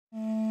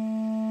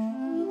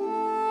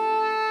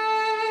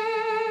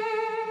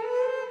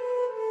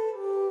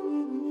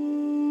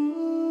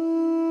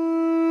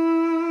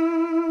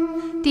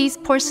These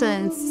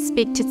porcelains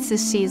speak to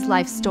Cixi's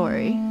life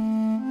story.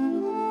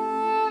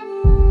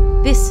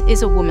 This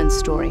is a woman's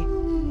story.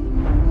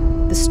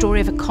 The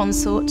story of a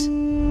consort,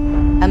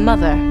 a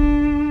mother,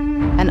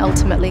 and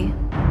ultimately,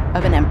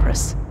 of an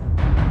empress.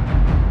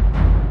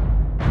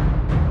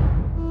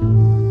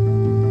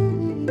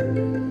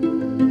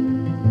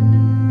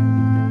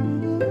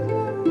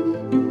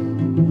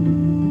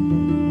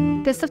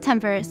 This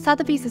September,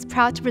 Sotheby's is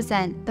proud to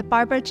present the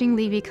Barbara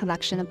Levy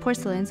Collection of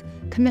porcelains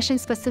commissioned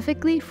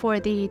specifically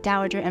for the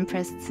Dowager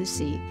Empress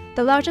Cixi,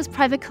 the largest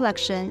private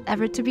collection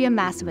ever to be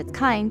amassed of its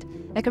kind.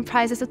 It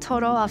comprises a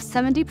total of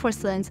 70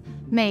 porcelains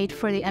made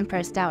for the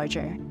Empress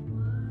Dowager.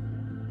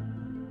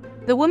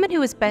 The woman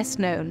who is best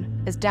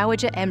known as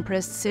Dowager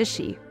Empress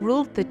Cixi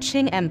ruled the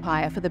Qing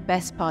Empire for the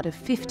best part of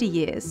 50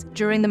 years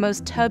during the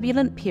most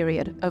turbulent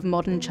period of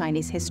modern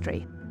Chinese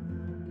history.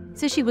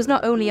 Cixi was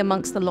not only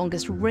amongst the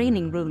longest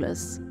reigning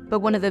rulers,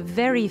 but one of the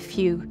very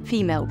few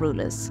female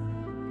rulers.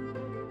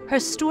 Her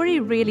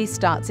story really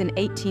starts in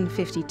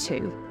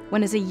 1852,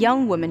 when as a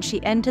young woman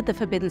she entered the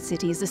Forbidden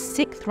City as a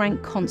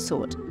 6th-rank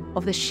consort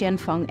of the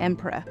Xianfeng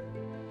Emperor.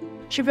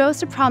 She rose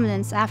to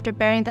prominence after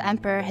bearing the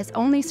emperor his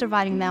only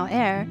surviving male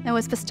heir and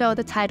was bestowed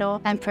the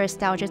title Empress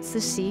Dowager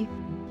Cixi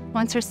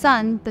once her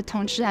son, the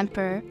Tongzhi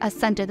Emperor,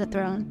 ascended the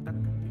throne.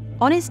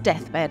 On his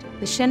deathbed,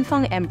 the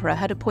Xianfeng Emperor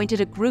had appointed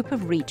a group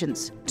of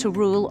regents to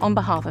rule on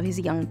behalf of his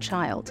young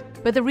child.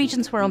 But the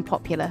regents were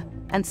unpopular,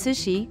 and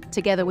Cixi,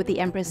 together with the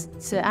Empress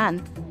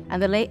Ci'an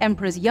and the late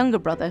emperor's younger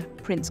brother,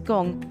 Prince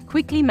Gong,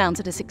 quickly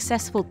mounted a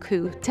successful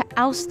coup to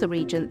oust the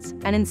regents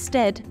and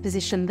instead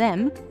position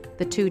them,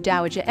 the two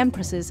dowager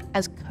empresses,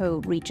 as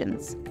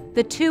co-regents.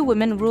 The two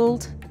women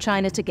ruled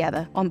China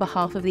together on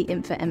behalf of the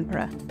infant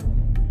emperor.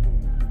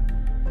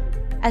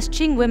 As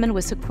Qing women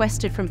were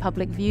sequestered from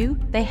public view,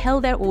 they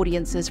held their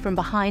audiences from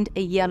behind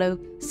a yellow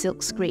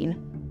silk screen.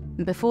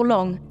 And before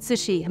long,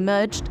 Cixi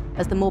emerged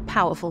as the more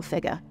powerful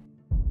figure.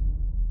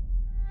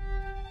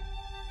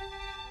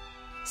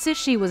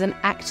 Cixi was an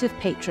active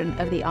patron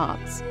of the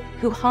arts,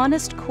 who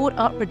harnessed court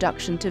art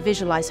production to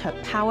visualize her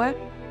power,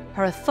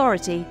 her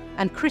authority,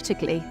 and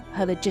critically,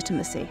 her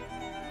legitimacy.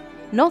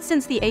 Not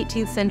since the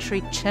 18th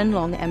century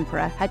Qianlong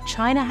Emperor had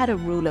China had a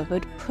ruler who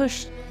had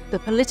pushed the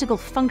political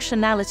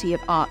functionality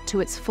of art to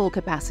its full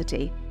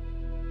capacity.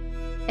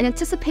 In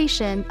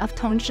anticipation of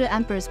Tongzhi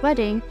Emperor's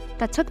wedding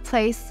that took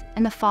place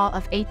in the fall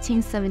of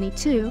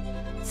 1872,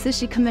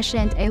 Cixi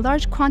commissioned a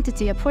large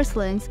quantity of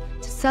porcelains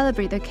to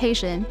celebrate the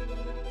occasion.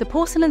 The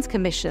porcelains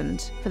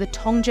commissioned for the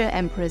Tongzhi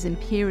Emperor's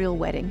imperial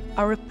wedding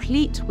are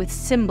replete with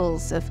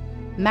symbols of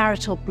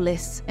marital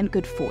bliss and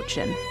good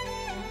fortune.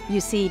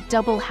 You see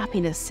double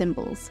happiness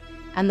symbols,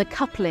 and the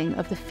coupling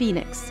of the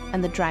phoenix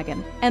and the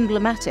dragon,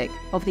 emblematic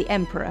of the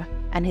emperor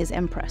and his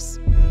empress.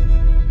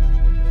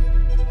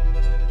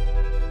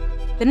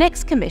 The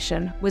next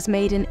commission was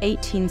made in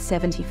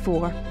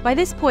 1874. By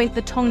this point,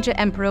 the Tongzhi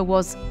Emperor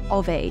was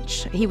of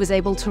age. He was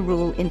able to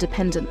rule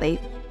independently.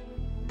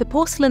 The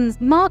porcelains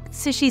marked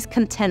Cixi's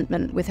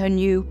contentment with her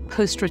new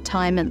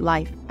post-retirement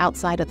life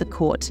outside of the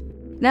court.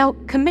 Now,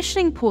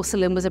 commissioning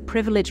porcelain was a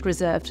privilege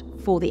reserved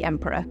for the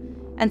emperor,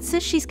 and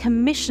Cixi's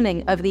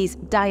commissioning of these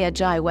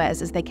daiyajai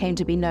wares, as they came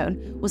to be known,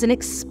 was an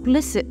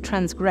explicit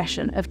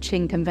transgression of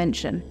Qing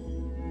convention.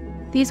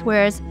 These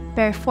wares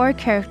bear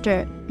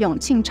 4-character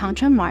Yongqing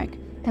Changchun mark,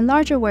 and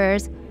larger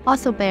wares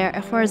also bear a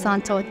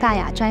horizontal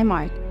daiyajai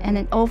mark and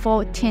an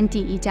oval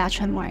Tiandi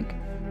Yijiachun mark.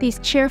 These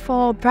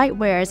cheerful, bright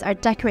wares are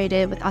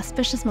decorated with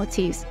auspicious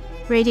motifs,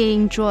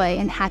 radiating joy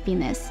and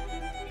happiness.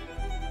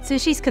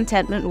 Cixi's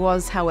contentment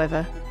was,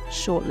 however,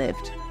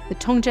 short-lived. The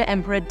Tongzhi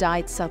Emperor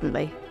died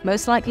suddenly,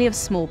 most likely of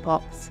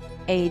smallpox,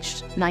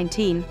 aged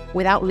 19,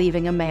 without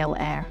leaving a male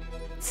heir.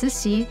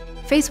 Cixi,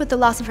 faced with the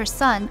loss of her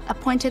son,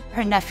 appointed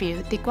her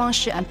nephew, the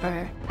Guangxi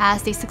Emperor,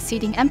 as the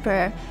succeeding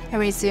emperor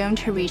and resumed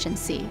her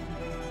regency.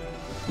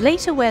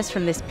 Later wares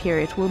from this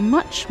period were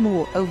much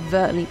more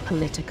overtly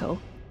political.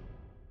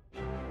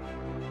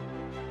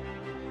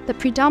 The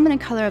predominant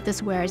color of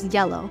this ware is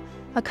yellow,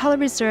 a color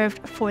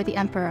reserved for the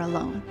emperor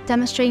alone,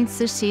 demonstrating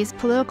Cixi's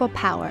political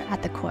power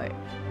at the court.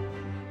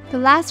 The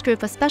last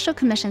group of special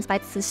commissions by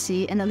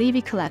Cixi in the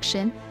Levy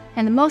Collection,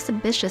 and the most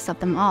ambitious of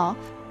them all,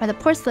 are the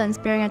porcelains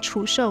bearing a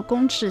Chushou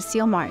Gongzhi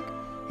seal mark,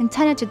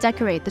 intended to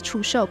decorate the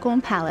Chushou Gong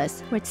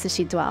Palace where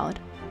Cixi dwelled.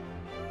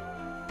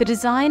 The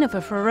design of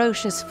a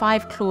ferocious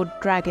 5-clawed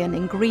dragon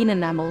in green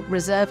enamel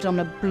reserved on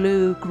a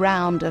blue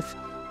ground of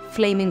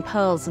flaming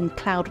pearls and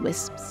cloud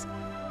wisps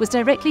was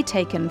directly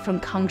taken from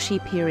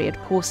Kangxi period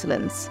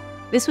porcelains.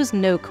 This was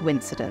no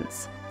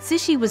coincidence.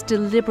 Cixi was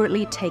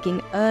deliberately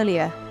taking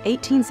earlier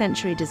 18th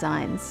century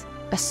designs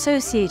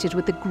associated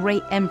with the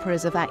great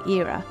emperors of that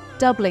era,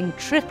 doubling,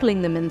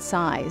 tripling them in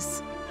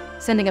size,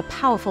 sending a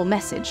powerful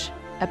message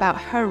about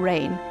her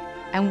reign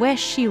and where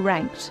she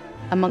ranked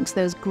amongst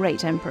those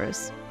great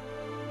emperors.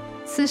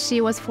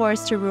 Cixi was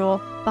forced to rule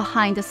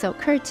behind the silk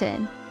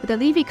curtain, but the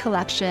Levy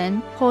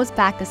Collection pulls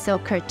back the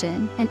silk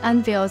curtain and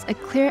unveils a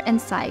clear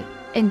insight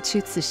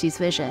into Cixi's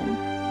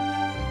vision.